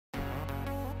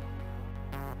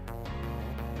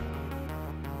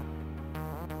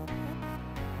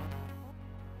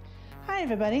Hi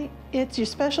everybody, it's your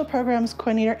Special Programs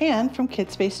Coordinator Ann from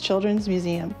Kidspace Children's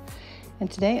Museum.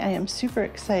 And today I am super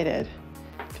excited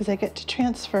because I get to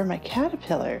transfer my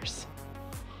caterpillars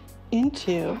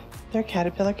into their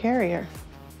caterpillar carrier.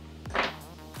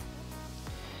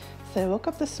 So I woke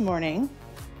up this morning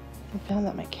and found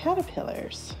that my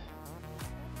caterpillars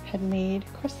had made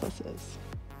chrysalises.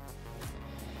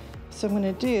 So what I'm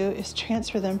going to do is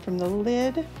transfer them from the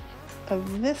lid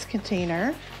of this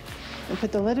container and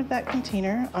put the lid of that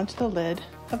container onto the lid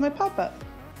of my pop-up.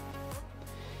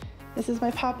 This is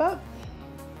my pop-up.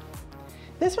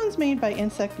 This one's made by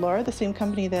Insect Lore, the same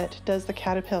company that does the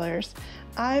caterpillars.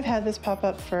 I've had this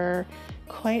pop-up for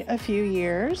quite a few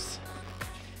years,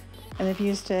 and I've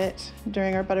used it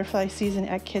during our butterfly season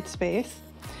at Kidspace.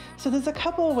 So there's a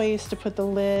couple of ways to put the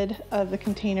lid of the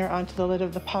container onto the lid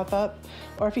of the pop-up,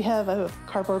 or if you have a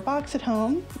cardboard box at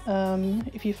home,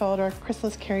 if you followed our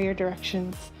chrysalis carrier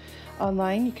directions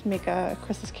online, you can make a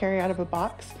chrysalis carrier out of a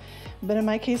box. But in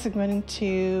my case, I'm going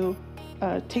to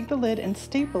take the lid and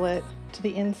staple it to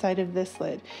the inside of this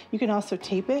lid. You can also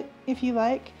tape it if you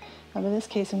like. In this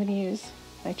case, I'm going to use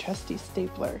my trusty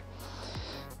stapler.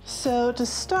 So to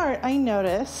start, I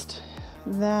noticed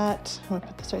that, I'm going to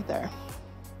put this right there.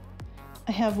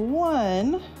 I have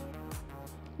one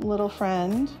little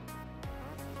friend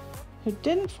who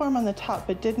didn't form on the top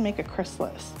but did make a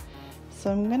chrysalis.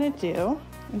 So I'm going to do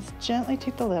is gently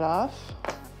take the lid off.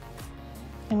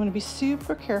 I'm going to be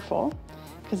super careful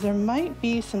because there might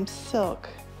be some silk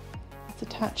that's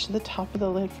attached to the top of the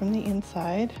lid from the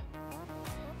inside.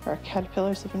 Our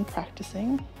caterpillars have been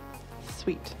practicing.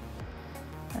 Sweet.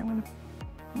 I'm going to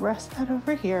rest that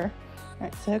over here. All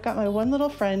right, so I've got my one little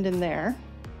friend in there.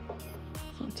 So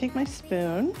I'm going to take my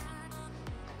spoon.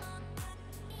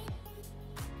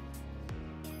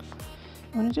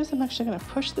 I'm going to do is I'm actually going to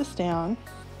push this down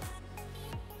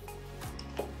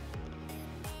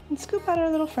and scoop out our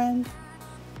little friend.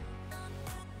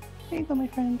 There you go, my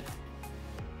friend.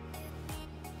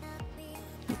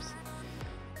 Oops.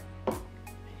 And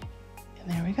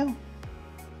there we go.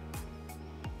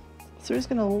 So we're just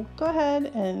gonna go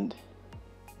ahead and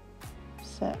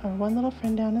set our one little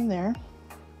friend down in there.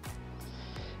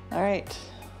 All right,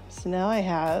 so now I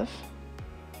have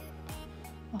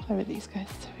all 5 of these guys,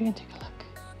 so we can take a look.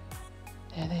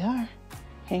 There they are,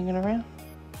 hanging around.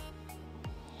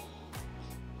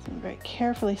 So very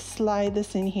carefully slide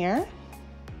this in here.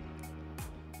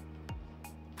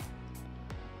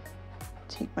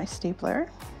 Take my stapler.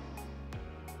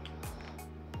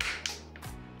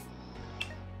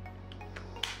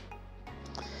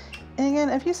 And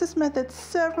again, I've used this method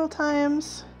several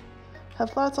times.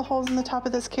 Have lots of holes in the top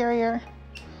of this carrier.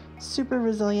 Super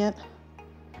resilient.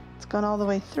 It's gone all the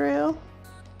way through.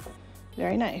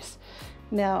 Very nice.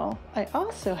 Now, I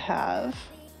also have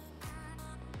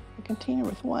a container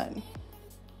with one.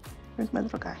 Where's my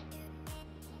little guy?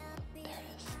 There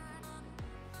it is.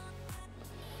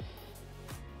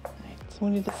 All right, so I'm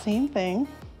going to do the same thing.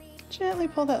 Gently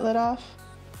pull that lid off.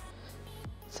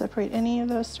 Separate any of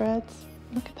those threads.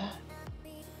 Look at that.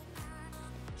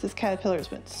 This caterpillar has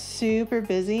been super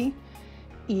busy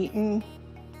eating,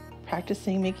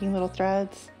 practicing making little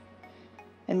threads,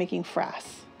 and making frass,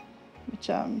 which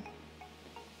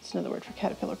is another word for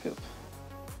caterpillar poop.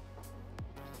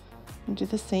 And do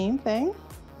the same thing.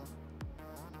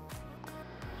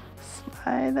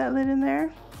 Slide that lid in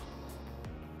there.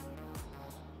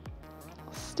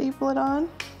 Staple it on.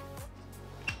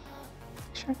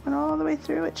 Make sure it went all the way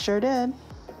through. It sure did.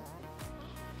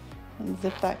 And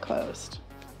zip that closed.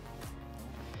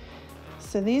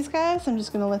 So these guys, I'm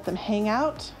just going to let them hang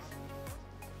out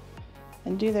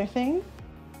and do their thing.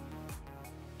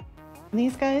 When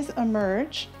these guys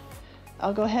emerge,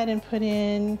 I'll go ahead and put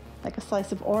in like a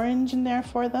slice of orange in there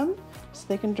for them so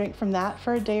they can drink from that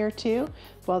for a day or two.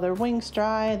 While their wings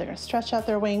dry, they're going to stretch out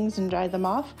their wings and dry them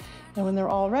off. And when they're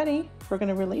all ready, we're going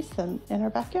to release them in our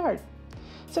backyard.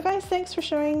 So guys, thanks for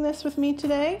sharing this with me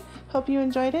today. Hope you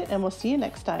enjoyed it, and we'll see you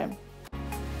next time.